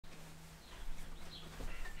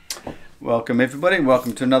Welcome everybody,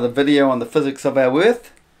 welcome to another video on the physics of our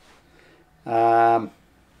Earth.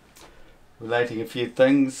 Relating a few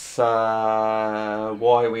things,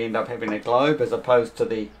 why we end up having a globe as opposed to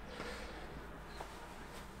the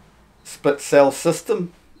split cell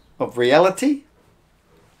system of reality.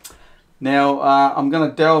 Now I'm going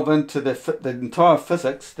to delve into the entire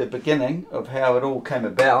physics, the beginning of how it all came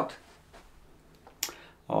about.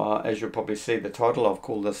 As you'll probably see the title, I've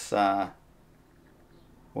called this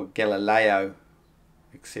what Galileo,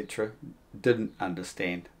 etc. didn't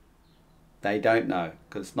understand. They don't know,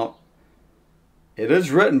 because it's not. It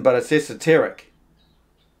is written, but it's esoteric.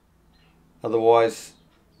 Otherwise,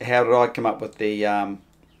 how did I come up with the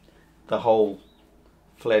whole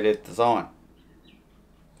flat Earth design?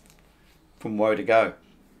 From where to go?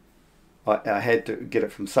 I had to get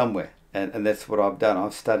it from somewhere, and that's what I've done.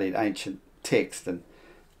 I've studied ancient text and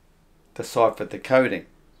deciphered the coding.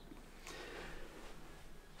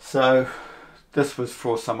 So this was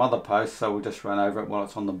for some other post, so we'll just run over it while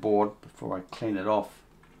it's on the board before I clean it off.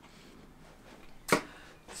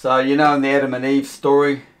 So you know, in the Adam and Eve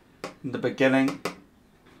story, in the beginning,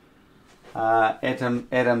 God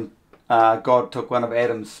took one of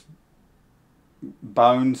Adam's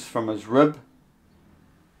bones from his rib,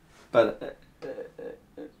 but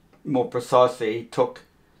more precisely,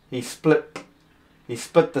 he split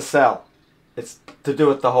the cell. It's to do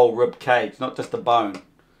with the whole rib cage, not just the bone.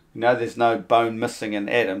 You know, there's no bone missing in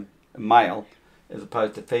Adam, male, as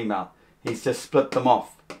opposed to female. He's just split them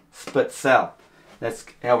off, split cell. That's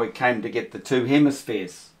how we came to get the two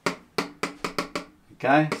hemispheres.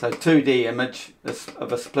 Okay, so 2D image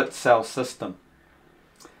of a split cell system.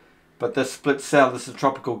 But this split cell, this is a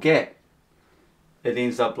tropical gap. It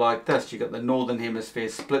ends up like this. You've got the northern hemisphere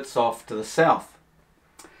splits off to the south.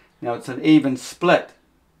 Now it's an even split.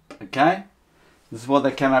 Okay, this is why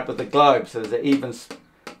they came up with the globe. So there's an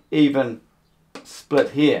even split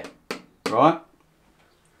here, right?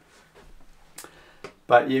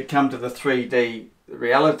 But you come to the 3D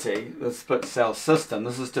reality, the split cell system.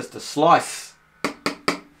 This is just a slice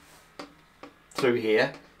through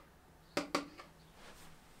here.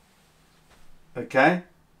 Okay?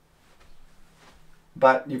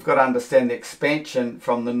 But you've got to understand the expansion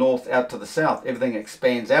from the north out to the south. Everything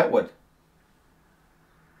expands outward.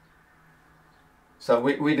 So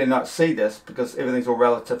we do not see this because everything's all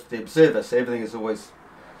relative to the observer. So everything is always,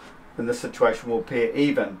 in this situation, will appear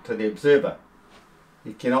even to the observer.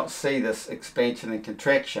 You cannot see this expansion and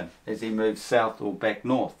contraction as he moves south or back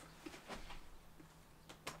north.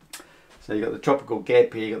 So you've got the tropical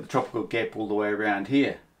gap here, you've got the tropical gap all the way around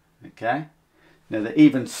here. Okay? Now the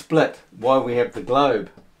even split, why we have the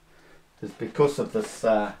globe, is because of this,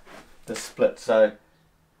 this split. So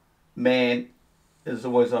man is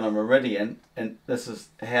always on a meridian, and this is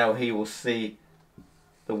how he will see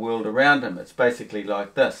the world around him. It's basically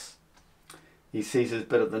like this. He sees his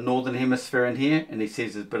bit of the northern hemisphere in here, and he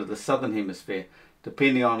sees his bit of the southern hemisphere,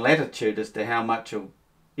 depending on latitude as to how much of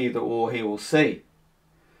either or he will see.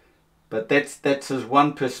 But that's his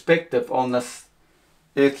one perspective on this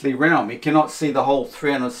earthly realm. He cannot see the whole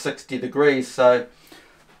 360 degrees, so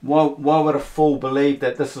why would a fool believe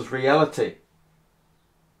that this is reality?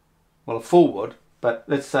 Well, a fool would. But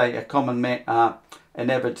let's say a common man,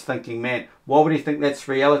 an average thinking man, why would he think that's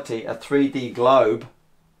reality, a 3D globe,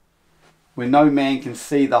 where no man can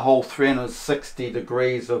see the whole 360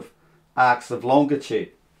 degrees of arcs of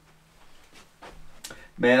longitude?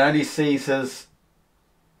 Man only sees his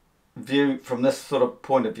view from this sort of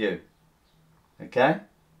point of view. Okay?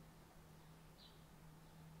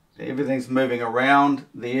 Everything's moving around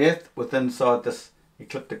the Earth within inside this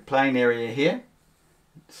ecliptic plane area here,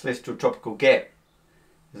 celestial tropical gap.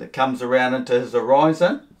 As it comes around into his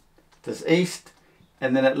horizon, to his east,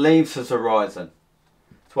 and then it leaves his horizon.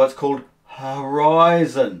 That's why it's called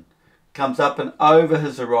horizon. Comes up and over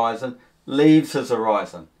his horizon, leaves his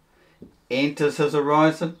horizon, enters his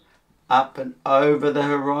horizon, up and over the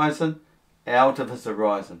horizon, out of his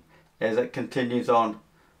horizon, as it continues on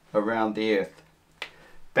around the Earth.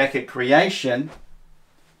 Back at creation,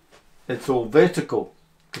 it's all vertical,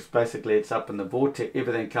 because basically it's up in the vortex.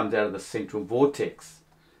 Everything comes out of the central vortex.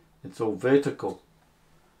 It's all vertical.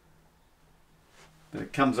 But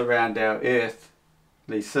it comes around our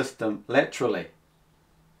earthly system laterally.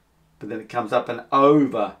 But then it comes up and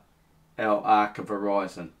over our arc of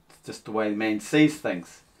horizon. It's just the way man sees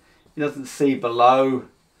things. He doesn't see below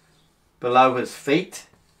his feet.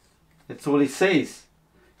 That's all he sees.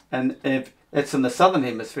 And if that's in the southern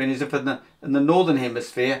hemisphere, and as if in the northern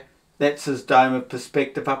hemisphere, that's his dome of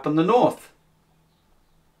perspective up in the north.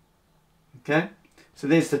 Okay? So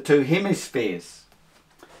there's the two hemispheres.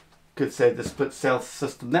 Could say the split cell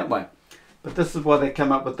system that way. But this is why they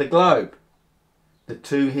come up with the globe, the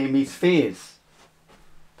two hemispheres.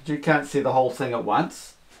 But you can't see the whole thing at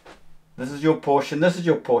once. This is your portion, this is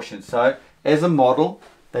your portion. So as a model,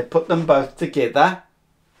 they put them both together.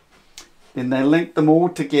 Then they link them all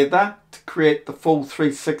together to create the full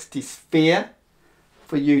 360 sphere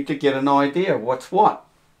for you to get an idea of what's what.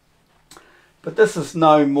 But this is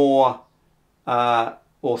no more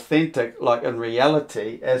authentic, like in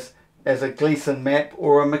reality, as a Gleason map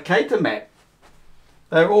or a Mercator map.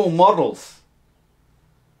 They're all models.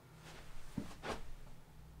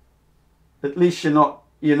 At least you're not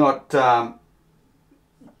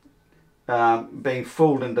being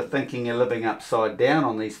fooled into thinking you're living upside down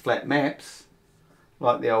on these flat maps,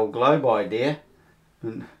 like the old globe idea,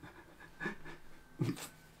 and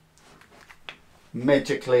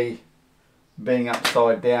magically being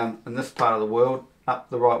upside down in this part of the world, up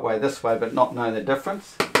the right way this way, but not knowing the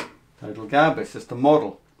difference. Total garbage, just a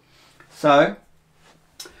model. So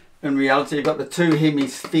in reality you've got the two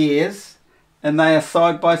hemispheres and they are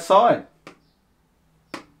side by side.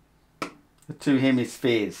 The two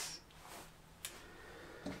hemispheres.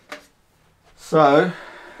 So,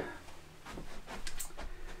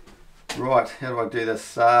 right, how do I do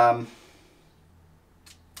this?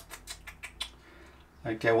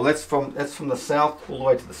 Okay, well that's from the south all the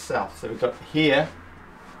way to the south. So we've got here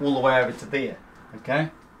all the way over to there. Okay,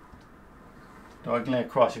 diagonally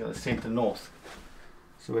across you've got the centre north.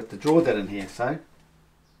 So we have to draw that in here. So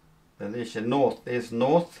then there's your north. There's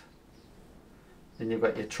north. Then you've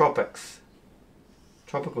got your tropics,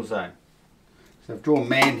 tropical zone. So I've drawn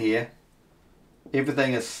man here.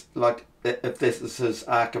 Everything is like, if this is his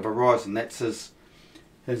arc of horizon, that's his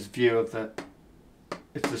view of the,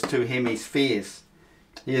 it's his two hemispheres.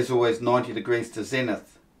 He is always 90 degrees to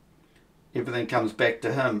zenith. Everything comes back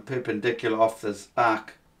to him perpendicular off this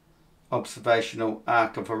arc, observational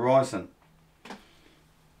arc of horizon.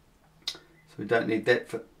 So we don't need that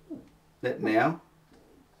for that now.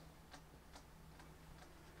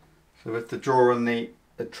 So we have to draw in the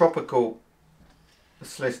tropical,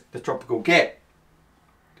 the tropical gap.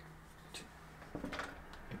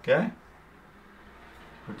 Okay,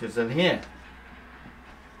 which is in here.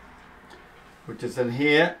 Which is in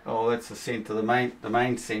here. Oh, that's the centre, the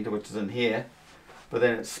main centre, which is in here. But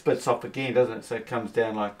then it splits off again, doesn't it? So it comes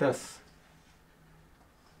down like this.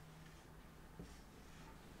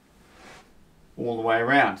 All the way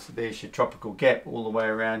around. So there's your tropical gap all the way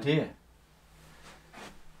around here.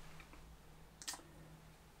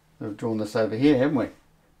 We've drawn this over here, haven't we?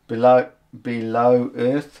 Below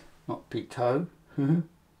Earth, not below.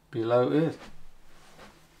 Below Earth.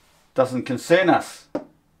 Doesn't concern us. It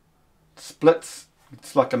splits.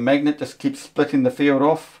 It's like a magnet, just keeps splitting the field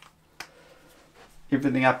off.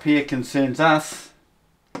 Everything up here concerns us.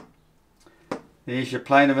 There's your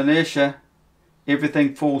plane of inertia.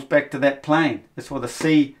 Everything falls back to that plane. That's why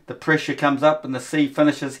the pressure comes up and the sea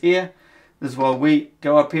finishes here. This is why we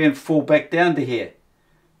go up here and fall back down to here.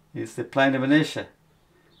 Here's the plane of inertia.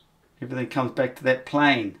 Everything comes back to that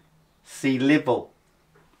plane. Sea level.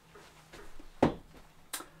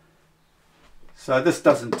 So this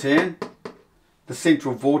doesn't turn. The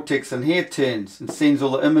central vortex in here turns and sends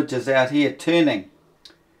all the images out here turning.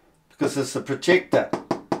 Because it's a projector.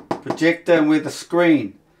 Projector, and we're the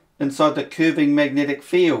screen inside the curving magnetic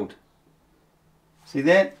field. See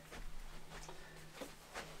that?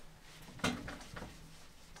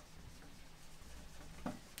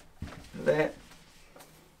 That.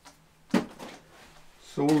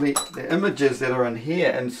 So all the images that are in here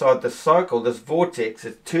inside the cycle, this vortex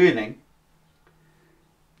is turning.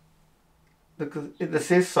 Look at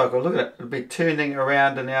this S cycle, look at it. It'll be turning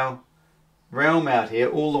around in our realm out here,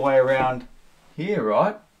 all the way around here,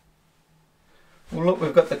 right? Well look,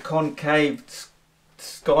 we've got the concave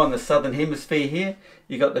sky in the southern hemisphere here.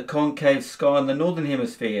 You've got the concave sky in the northern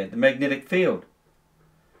hemisphere, the magnetic field.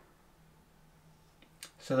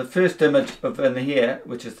 So the first image of in here,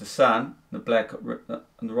 which is the sun, the black and the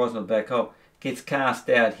horizon of the black hole, gets cast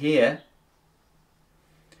out here.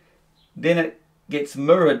 Then it gets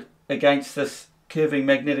mirrored against this curving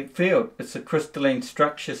magnetic field. It's a crystalline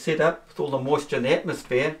structure set up with all the moisture in the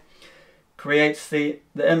atmosphere. Creates the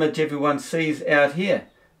image everyone sees out here,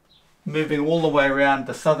 moving all the way around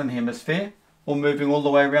the southern hemisphere or moving all the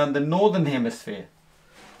way around the northern hemisphere.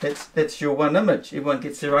 That's your one image. Everyone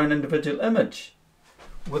gets their own individual image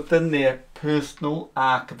within their personal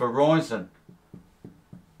arc of horizon,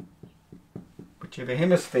 whichever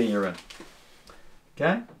hemisphere you're in.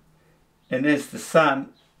 Okay, and as the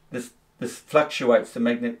sun, this fluctuates.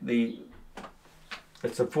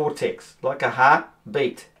 It's a vortex, like a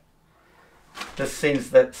heartbeat. This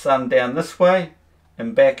sends that sun down this way,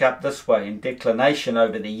 and back up this way in declination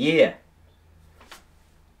over the year.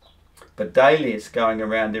 But daily it's going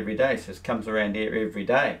around every day, so it comes around here every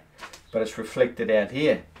day, but it's reflected out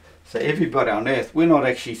here. So everybody on Earth, we're not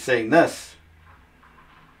actually seeing this.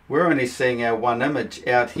 We're only seeing our one image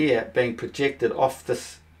out here being projected off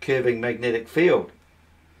this curving magnetic field,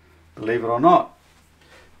 believe it or not.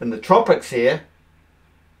 In the tropics here,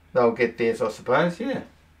 they'll get theirs, I suppose, yeah.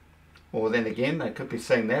 Or then again, they could be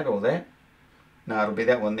seeing that or that. No, it'll be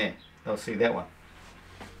that one there. They'll see that one.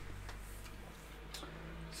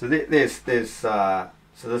 So this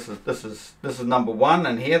is number one,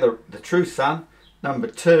 and here the true sun. Number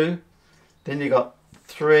two, then you got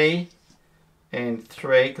 3 and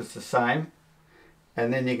 3 because it's the same,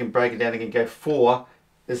 and then you can break it down and go 4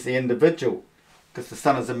 is the individual because the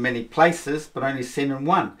sun is in many places but only seen in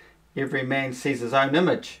one. Every man sees his own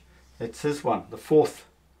image. It's his one, the fourth.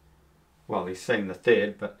 Well, he's seeing the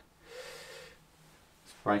third, but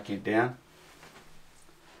let's break it down.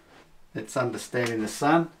 It's understanding the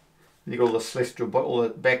sun. You've got all the celestial, all the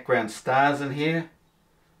background stars in here.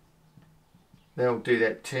 They'll do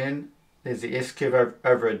that turn. There's the S-curve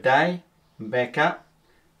over a day and back up.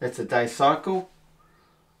 That's a day cycle.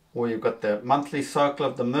 Or you've got the monthly cycle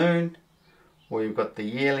of the moon. Or you've got the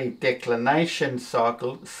yearly declination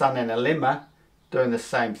cycle, sun and a lemma, doing the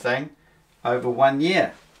same thing over 1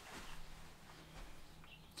 year.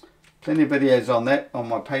 Plenty of videos on that on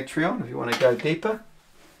my Patreon if you want to go deeper.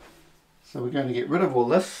 So we're going to get rid of all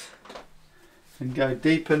this and go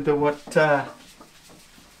deep into what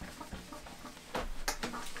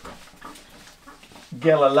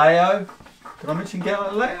Galileo, did I mention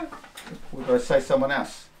Galileo? Or did I say someone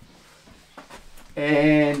else?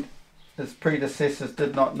 And his predecessors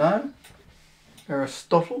did not know,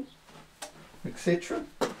 Aristotle, etc.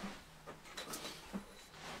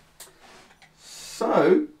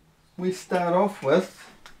 So we start off with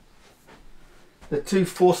the two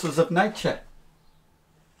forces of nature.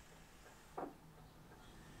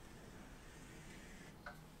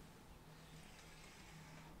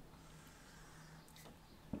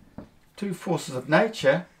 Two forces of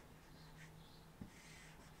nature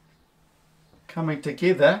coming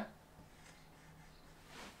together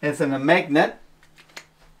as in a magnet.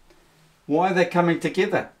 Why are they coming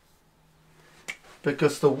together?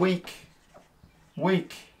 Because the weak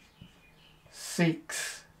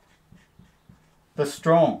seeks the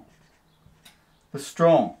strong. The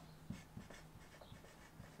strong.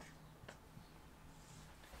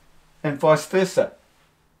 And vice versa.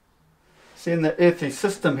 See, in the earthly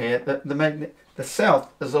system here, the south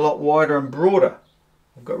is a lot wider and broader.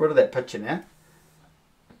 I've got rid of that picture now.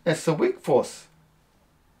 That's the weak force.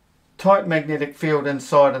 Tight magnetic field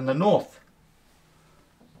inside in the north.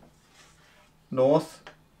 North,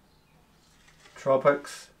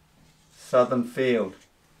 tropics, southern field.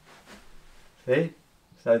 See?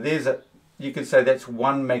 So there's a, you could say that's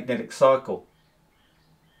one magnetic cycle.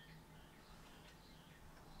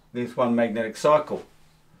 There's one magnetic cycle.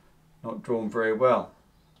 Not drawn very well.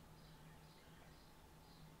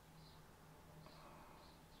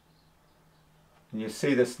 And you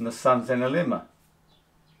see this in the sun's analemma.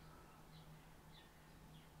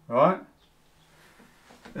 Right?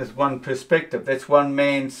 There's one perspective. That's one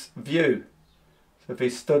man's view. So if he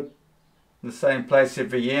stood in the same place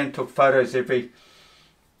every year and took photos the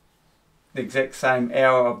exact same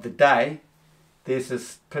hour of the day, there's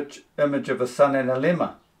this image of a sun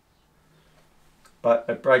analemma. But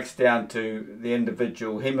it breaks down to the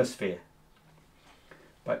individual hemisphere.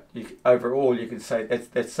 But overall you can say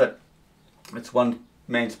that's it. It's one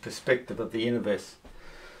man's perspective of the universe.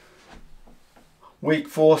 Weak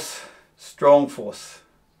force, strong force.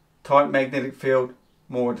 Tight magnetic field,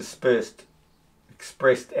 more dispersed,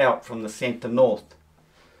 expressed out from the centre north.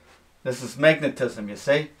 This is magnetism, you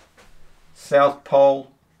see. South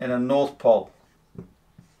pole and a north pole.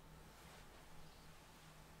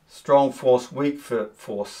 Strong force, weak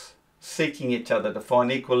force, seeking each other to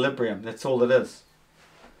find equilibrium. That's all it is.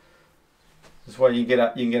 This is why you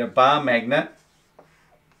can get a bar magnet.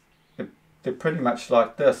 They're pretty much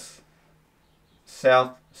like this.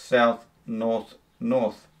 South, south, north,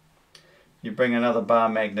 north. You bring another bar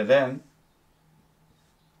magnet in,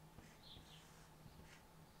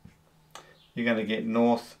 you're going to get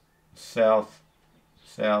north, south,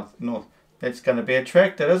 south, north. That's going to be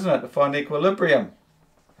attracted, isn't it, to find equilibrium.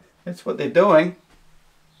 That's what they're doing.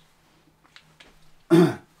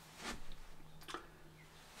 You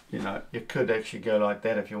know, you could actually go like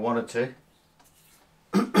that if you wanted to.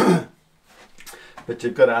 But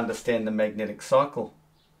you've got to understand the magnetic cycle.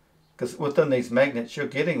 Because within these magnets you're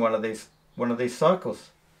getting one of these cycles.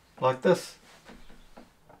 Like this.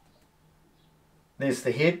 there's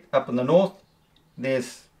the head up in the north.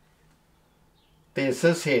 There's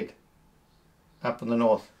his head up in the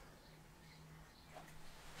north.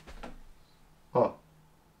 Oh,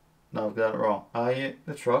 no, I've got it wrong. Oh yeah,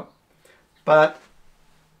 that's right. But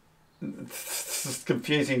this is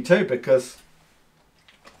confusing too, because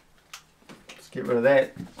let's get rid of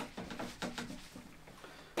that.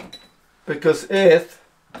 Because Earth,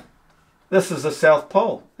 this is the South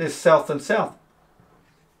Pole. There's south and south.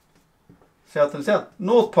 South and south.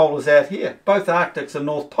 North Pole is out here. Both Arctics are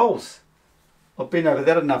North Poles. I've been over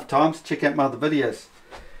that enough times. Check out my other videos.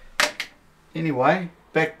 Anyway,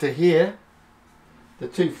 back to here. The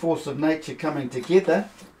two forces of nature coming together.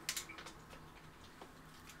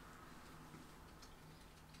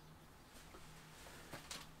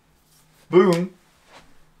 Boom.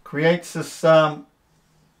 Creates this plane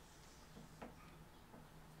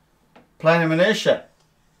of inertia.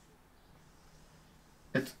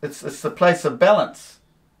 It's the place of balance.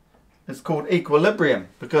 It's called equilibrium,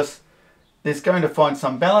 because there's going to find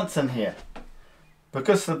some balance in here.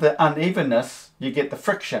 Because of the unevenness, you get the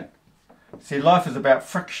friction. See, life is about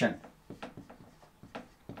friction.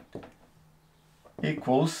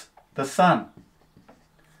 Equals the sun.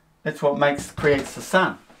 That's what creates the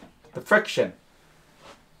sun. The friction.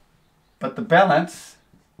 But the balance,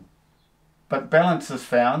 is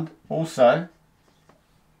found also,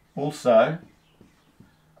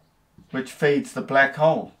 which feeds the black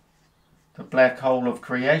hole of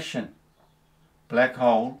creation. Black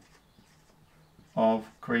hole of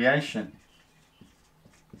creation,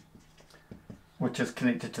 which is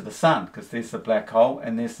connected to the sun, because there's the black hole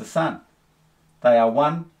and there's the sun. They are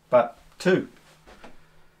one but two.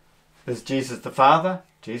 There's Jesus the Father,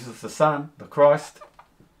 Jesus the Son, the Christ.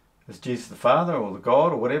 Is Jesus the Father or the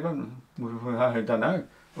God or whatever? I don't know.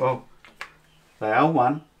 Well, they are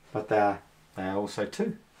one, but they are also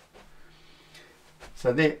two.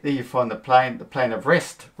 So there you find the plane of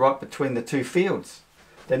rest, right between the two fields.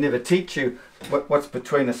 They never teach you what's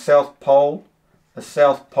between a South Pole, and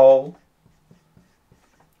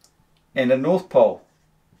a North Pole.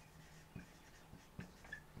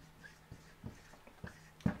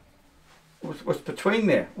 What's between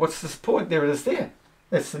there? What's this point? There it is there.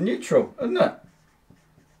 That's the neutral, isn't it?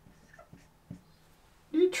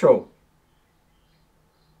 Neutral.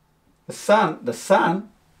 The sun is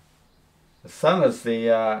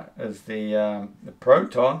the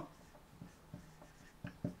proton,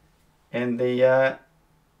 and the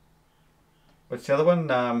what's the other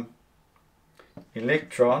one?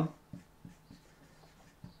 Electron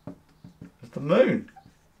is the moon.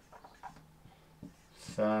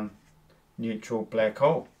 Sun, neutral, black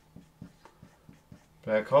hole.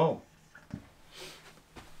 Black hole.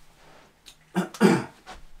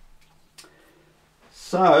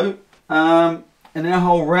 So, and our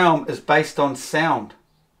whole realm is based on sound,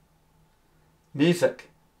 music,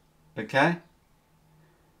 okay?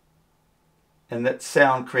 And that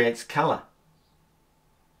sound creates colour.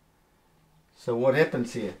 So what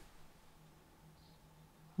happens here?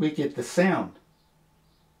 We get the sound.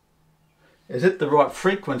 Is it the right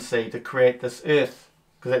frequency to create this earth?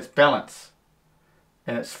 Because that's balance.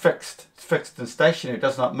 And it's fixed. It's fixed and stationary. It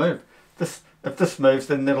does not move. If this moves,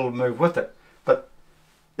 then it'll move with it. But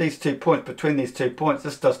these 2 points, between these 2 points,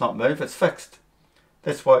 this does not move. It's fixed.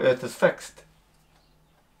 That's why Earth is fixed.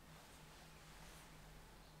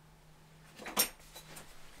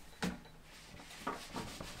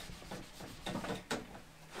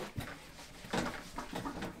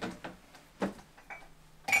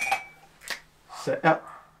 So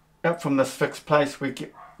out from this fixed place, we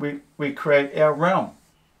create our realm.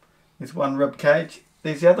 There's one rib cage.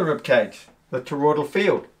 There's the other rib cage, the toroidal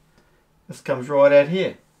field. This comes right out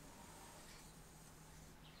here.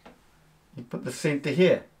 You put the centre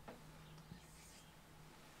here.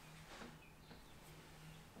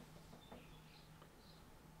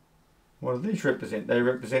 What do these represent? They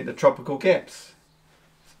represent the tropical gaps.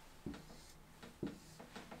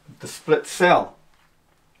 The split cell.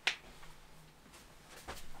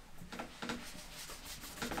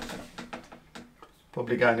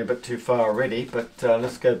 Probably going a bit too far already, but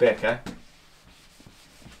let's go back, eh?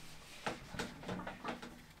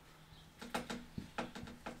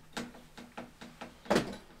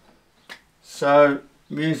 So,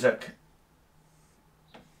 music.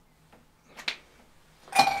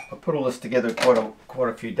 I put all this together quite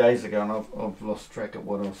a few days ago, and I've lost track of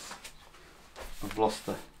what else. I've lost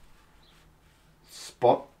the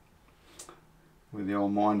spot where the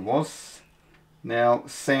old mind was. Now,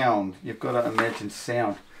 sound. You've got to imagine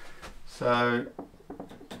sound. So,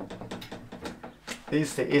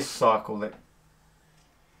 there's the S cycle that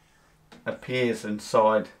appears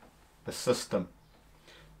inside the system.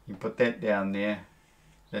 You put that down there.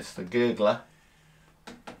 That's the gurgler.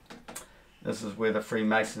 This is where the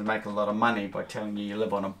Freemasons make a lot of money by telling you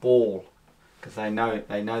live on a ball, because they know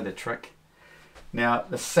the trick. Now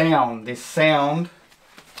the sound, this sound.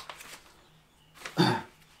 So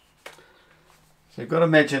you've got to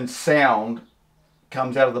imagine sound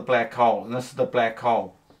comes out of the black hole, and this is the black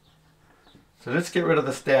hole. So let's get rid of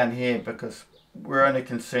this down here, because we're only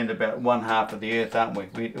concerned about one half of the Earth, aren't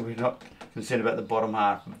we? We're not concerned about the bottom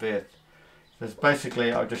half of Earth. So it's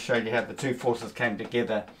basically, I'll just show you how the two forces came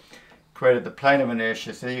together, created the plane of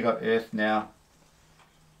inertia. So you've got Earth now,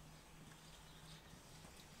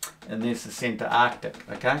 and there's the centre Arctic,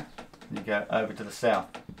 okay? You go over to the south,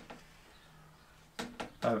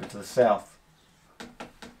 over to the south.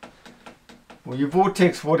 Well, your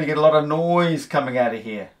vortex water get a lot of noise coming out of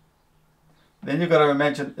here. Then you've got to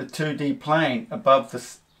imagine a 2D plane above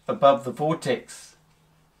the vortex.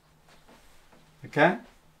 Okay?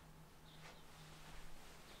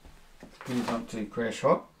 Please not too crash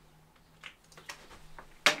hot.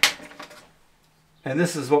 And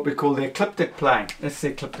this is what we call the ecliptic plane. That's the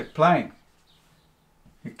ecliptic plane.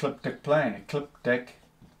 Ecliptic plane.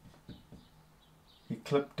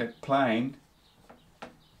 Ecliptic plane.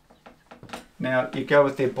 Now you go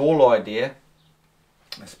with their ball idea,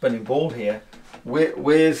 a spinning ball here.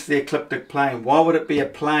 Where's the ecliptic plane? Why would it be a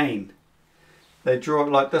plane? They draw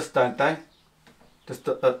it like this, don't they? Just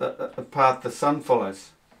a path the sun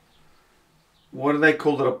follows. Why do they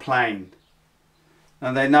call it a plane?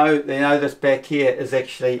 And they know this back here is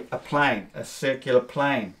actually a plane, a circular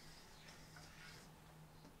plane.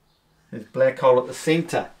 There's a black hole at the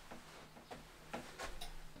centre.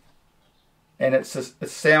 And it's a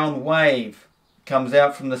sound wave comes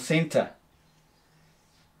out from the centre.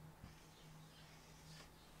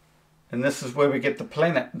 And this is where we get the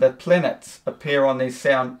planets appear on these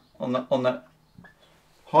sound on the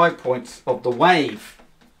high points of the wave.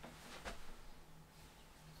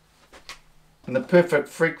 And the perfect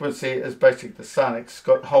frequency is basically the sun. It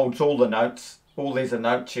holds all the notes. All these are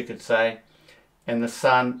notes, you could say. And the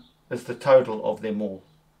sun is the total of them all.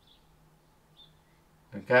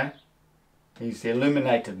 Okay? He's the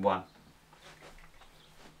illuminated one.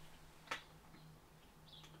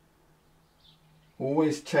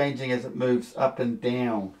 Always changing as it moves up and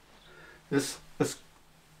down. This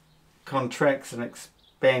contracts and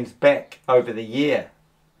expands back over the year.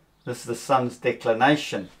 This is the sun's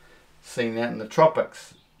declination. Seen that in the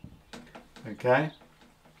tropics. Okay.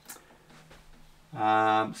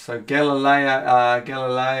 So Galileo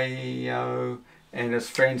and his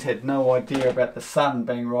friends had no idea about the sun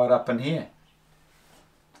being right up in here.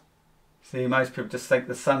 See, most people just think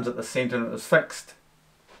the sun's at the centre and it was fixed.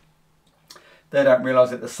 They don't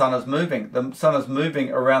realise that the sun is moving. The sun is moving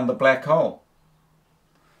around the black hole.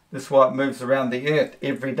 This is why it moves around the Earth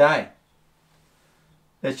every day.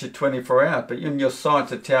 That's your 24 hours. But in your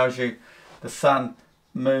science it tells you the sun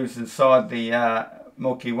moves inside the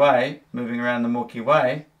Milky Way, moving around the Milky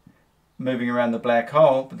Way, moving around the black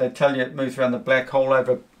hole. But they tell you it moves around the black hole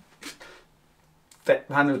over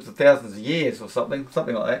hundreds of thousands of years or something like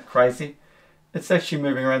that. Crazy. It's actually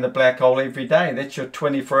moving around the black hole every day. That's your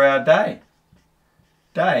 24-hour day.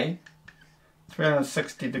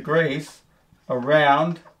 360 degrees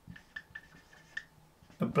around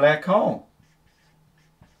the black hole.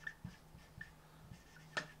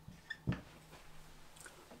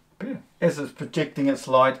 As it's projecting its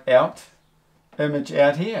light out, image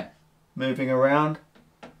out here, moving around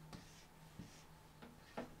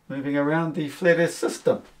the flat Earth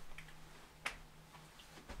system.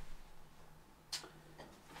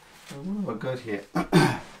 So what have I got here?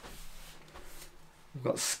 We've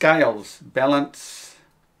got scales, balance,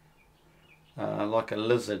 like a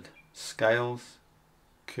lizard, scales,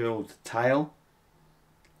 curled tail.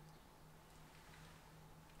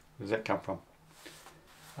 Where does that come from?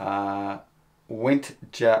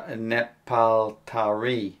 Wentja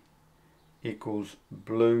Nepaltari equals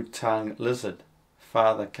blue tongue lizard,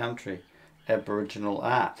 father country, Aboriginal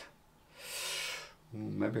art.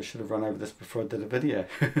 Maybe I should have run over this before I did a video.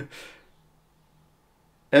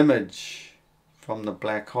 Image from the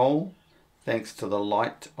black hole thanks to the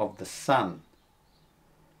light of the sun.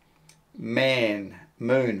 Man,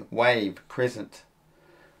 moon, wave, crescent.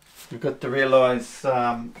 You've got to realise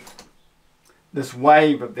this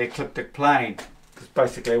wave of the ecliptic plane is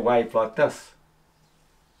basically a wave like this.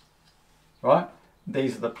 Right?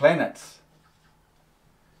 These are the planets.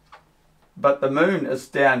 But the moon is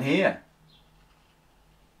down here.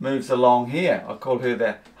 Moves along here. I call her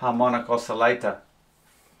the harmonic oscillator.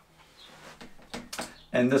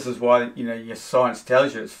 And this is why, you know, your science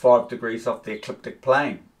tells you it's 5 degrees off the ecliptic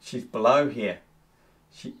plane. She's below here.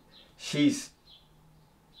 She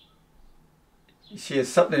has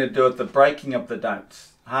something to do with the breaking of the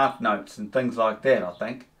notes, half notes and things like that, I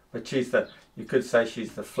think. But she's the, you could say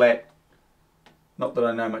she's the flat, not that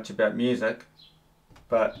I know much about music,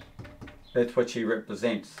 but that's what she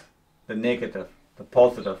represents. The negative, the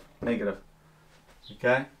positive, negative.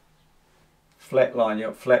 Okay? Flat line,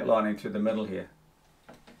 you're flatlining through the middle here.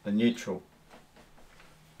 The neutral.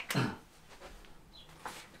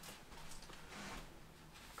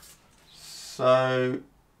 So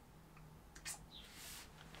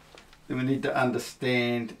then we need to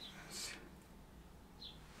understand,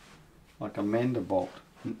 like a Mandelbrot.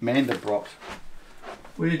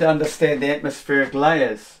 We need to understand the atmospheric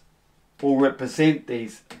layers all represent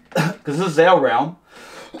these, because this is our realm.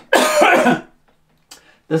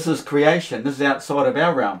 This is creation. This is outside of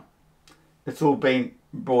our realm. It's all been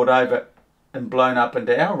brought over and blown up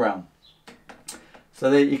into our realm.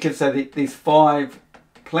 So that you can say that these 5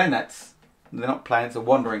 planets, they're not planets, they're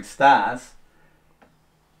wandering stars,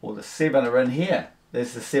 or the 7 are in here.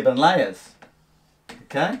 There's the 7 layers.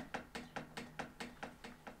 Okay?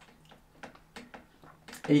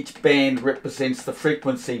 Each band represents the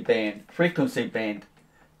frequency band.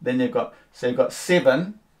 Then you've got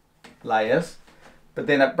 7 layers, but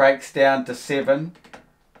then it breaks down to 7,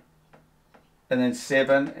 and then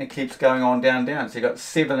 7, and keeps going on down. So you've got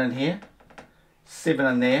 7 in here, 7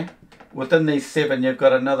 in there. Within these 7, you've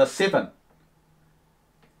got another 7,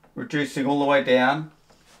 reducing all the way down,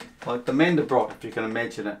 like the Mandelbrot, if you can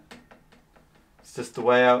imagine it. It's just the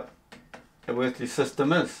way our earthly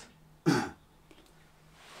system is.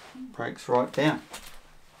 Breaks right down.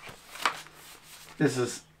 This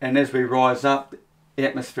is, and as we rise up, the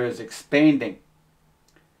atmosphere is expanding,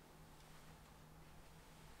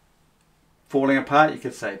 falling apart, you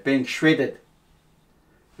could say, being shredded.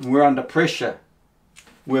 And we're under pressure.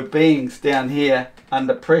 We're beings down here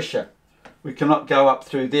under pressure. We cannot go up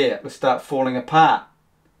through there. We start falling apart.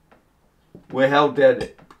 We're held down,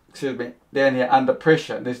 down here under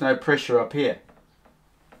pressure. There's no pressure up here.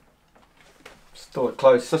 Still a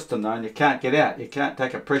closed system though, and you can't get out. You can't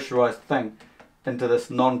take a pressurized thing into this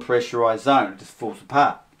non-pressurized zone. It just falls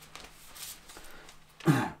apart.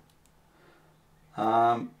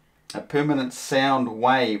 A permanent sound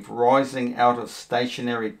wave rising out of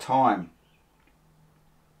stationary time.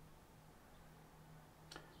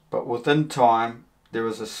 But within time, there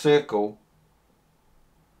is a circle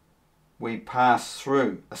we pass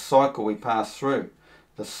through, a cycle we pass through.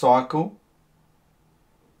 The cycle,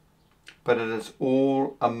 but it is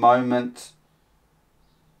all a moment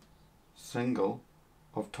single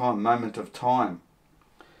of time, moment of time.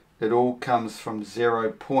 It all comes from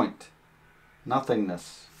 0 point,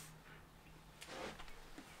 nothingness.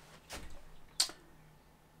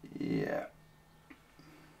 Yeah.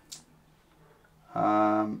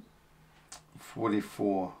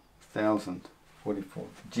 44,000. 44.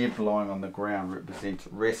 Jib lying on the ground represents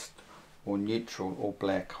rest or neutral or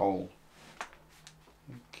black hole.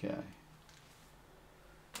 Okay.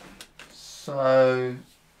 So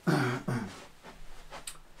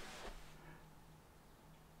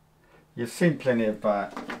you've seen plenty of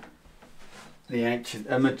the ancient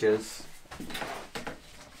images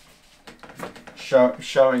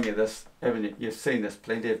showing you this, haven't you? You've seen this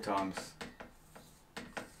plenty of times.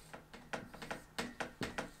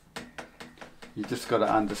 You just got to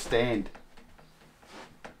understand.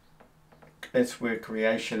 That's where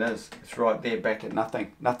creation is. It's right there back at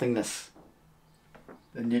nothing, nothingness.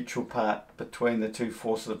 The neutral part between the two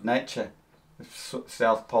forces of nature, the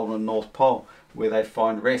South Pole and North Pole, where they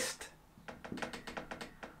find rest.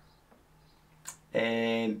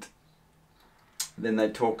 And then they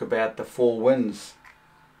talk about the 4 winds.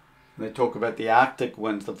 And they talk about the Arctic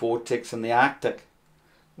winds, the vortex in the Arctic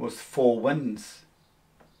was 4 winds.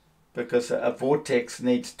 Because a vortex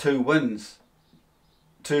needs 2 winds.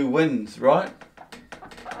 2 winds, right?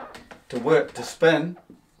 To work, to spin,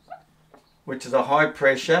 which is a high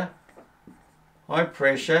pressure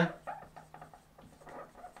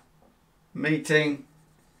meeting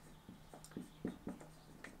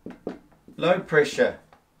low pressure.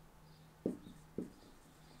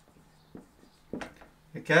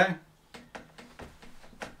 Okay?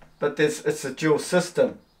 But it's a dual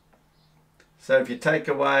system. So if you take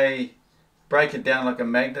away, break it down like a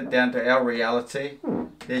magnet down to our reality,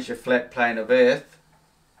 there's your flat plane of Earth.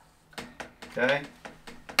 Okay?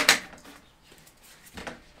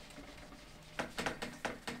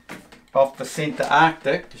 Off the centre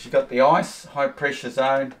Arctic, because you've got the ice, high pressure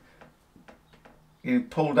zone, you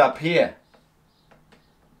pulled up here.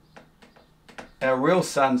 Our real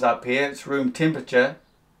sun's up here, it's room temperature,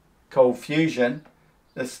 cold fusion.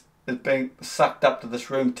 This is being sucked up to this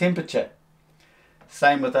room temperature.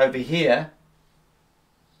 Same with over here.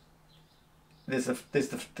 There's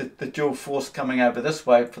the dual force coming over this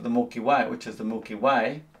way for the Milky Way, which is the Milky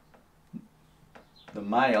Way. The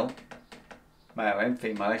male and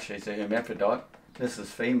female, actually it's a hermaphrodite. This is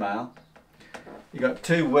female. You've got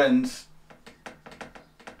two winds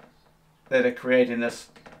that are creating this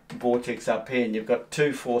vortex up here, and you've got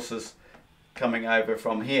two forces coming over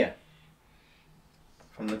from here,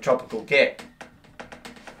 from the tropical gap.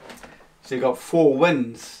 So you've got four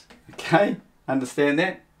winds, okay? Understand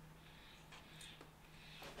that?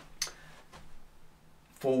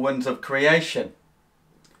 Four winds of creation.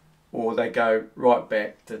 Or they go right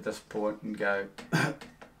back to this point and go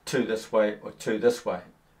two this way or two this way.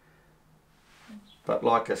 But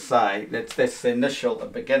like I say, that's the initial, the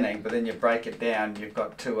beginning, but then you break it down, you've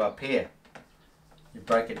got two up here. You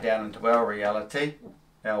break it down into our reality,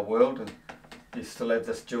 our world, and you still have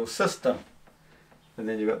this dual system. And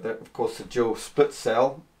then you've got, of course, the dual split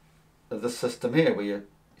cell of this system here, where you're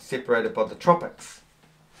separated by the tropics.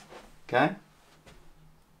 Okay?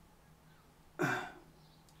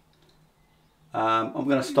 I'm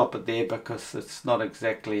going to stop it there because it's not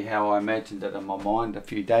exactly how I imagined it in my mind a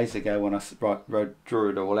few days ago when I drew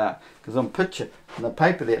it all out. Because on the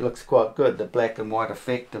paper there it looks quite good, the black and white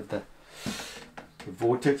effect of the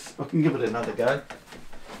vortex. I can give it another go.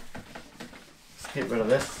 Let's get rid of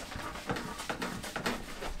this.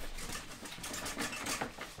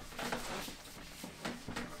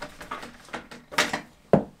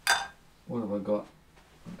 What have I got?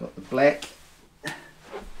 I've got the black.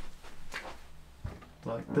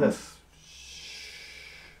 Like this.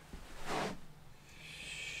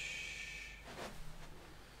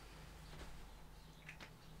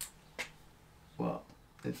 Well,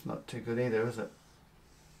 it's not too good either, is it?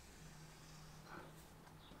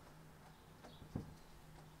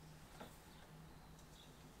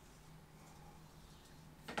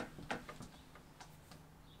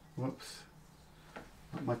 Whoops.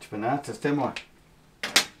 Not much of an artist, am I?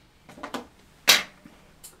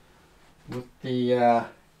 With the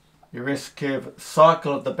your S-curve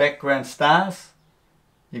cycle of the background stars,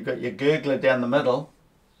 you've got your gurgler down the middle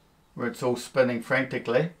where it's all spinning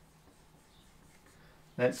frantically.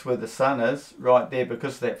 That's where the sun is, right there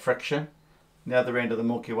because of that friction. The other end of the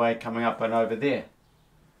Milky Way coming up and over there.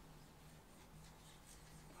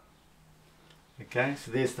 Okay, so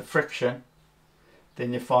there's the friction.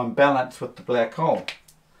 Then you find balance with the black hole.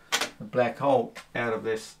 The black hole out of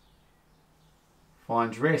this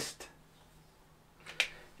finds rest.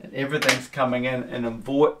 And everything's coming in and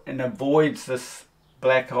avoids this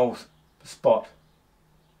black hole spot.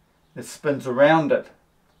 It spins around it.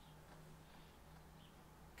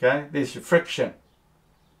 Okay, there's your friction.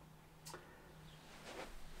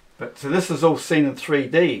 But so this is all seen in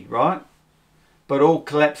 3D, right? But all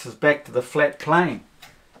collapses back to the flat plane.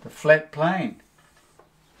 The flat plane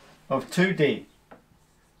of 2D.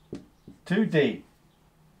 2D.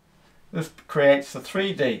 This creates the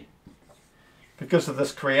 3D. Because of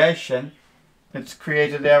this creation, it's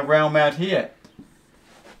created our realm out here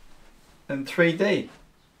in 3D.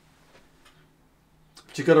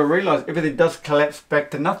 But you've got to realise everything does collapse back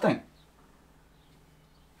to nothing.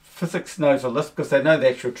 Physics knows all this because they know the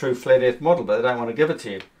actual true flat earth model, but they don't want to give it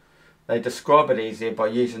to you. They describe it easier by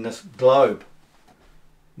using this globe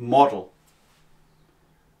model.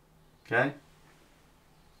 Okay?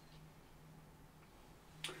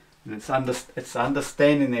 And it's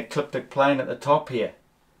understanding the ecliptic plane at the top here.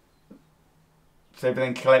 So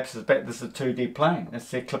everything collapses back. This is a 2D plane.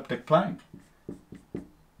 That's the ecliptic plane.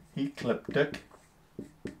 Ecliptic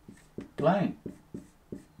plane.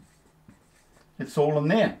 It's all in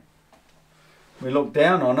there. We look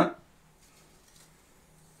down on it.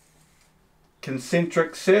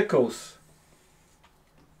 Concentric circles.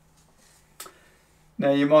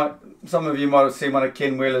 Now some of you might have seen one of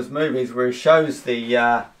Ken Wheeler's movies where he shows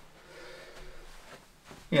the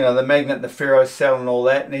the magnet, the ferrocell and all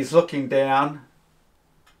that, and he's looking down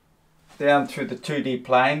through the 2D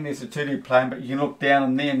plane. There's a 2D plane, but you can look down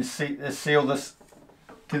in there and see all this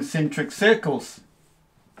concentric circles.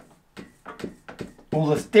 All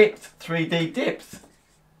this depth, 3D depth.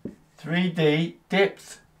 3D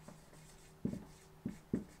depth.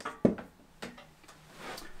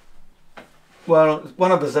 Well,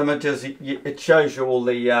 one of his images, it shows you all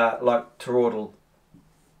the like toroidal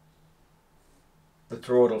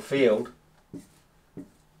field.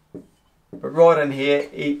 But right in here,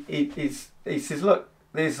 he says, look,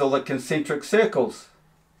 there's all the concentric circles.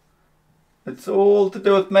 It's all to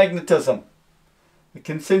do with magnetism. The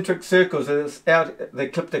concentric circles is out the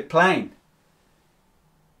ecliptic plane.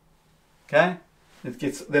 Okay?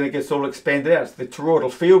 Then it gets all expanded out. So the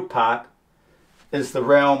toroidal field part is the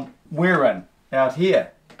realm we're in, out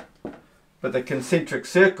here. But the concentric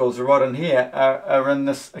circles right in here are in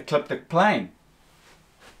this ecliptic plane.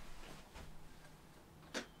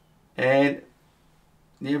 And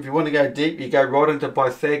if you want to go deep, you go right into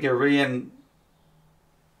Pythagorean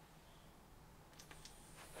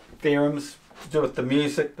theorems to do with the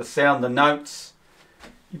music, the sound, the notes.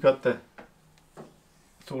 You've got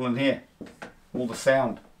it's all in here. All the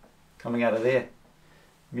sound coming out of there.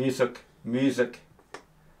 Music.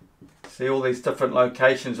 See all these different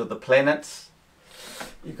locations of the planets.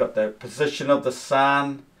 You've got the position of the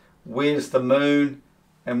sun, where's the moon,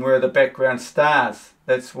 and where are the background stars.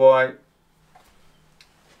 That's why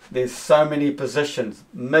there's so many positions,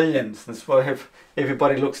 millions. That's why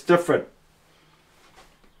everybody looks different.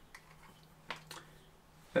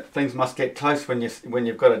 Things must get close when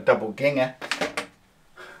you've got a double ganger.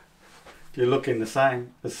 You're looking the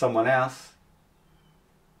same as someone else.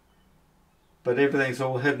 But everything's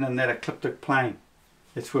all hidden in that ecliptic plane.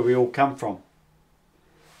 That's where we all come from.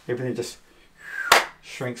 Everything just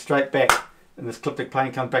shrinks straight back. And this ecliptic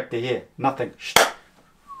plane comes back to here. Nothing.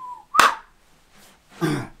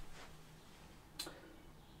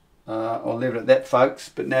 I'll leave it at that, folks.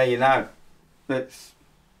 But now you know.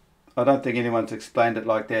 I don't think anyone's explained it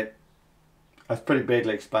like that. It's pretty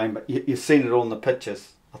badly explained, but you've seen it all in the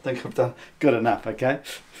pictures. I think I've done good enough, okay?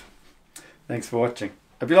 Thanks for watching.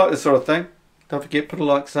 If you like this sort of thing, don't forget, put a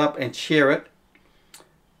likes up and share it.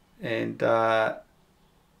 And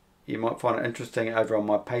you might find it interesting over on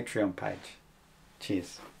my Patreon page.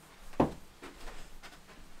 Cheers.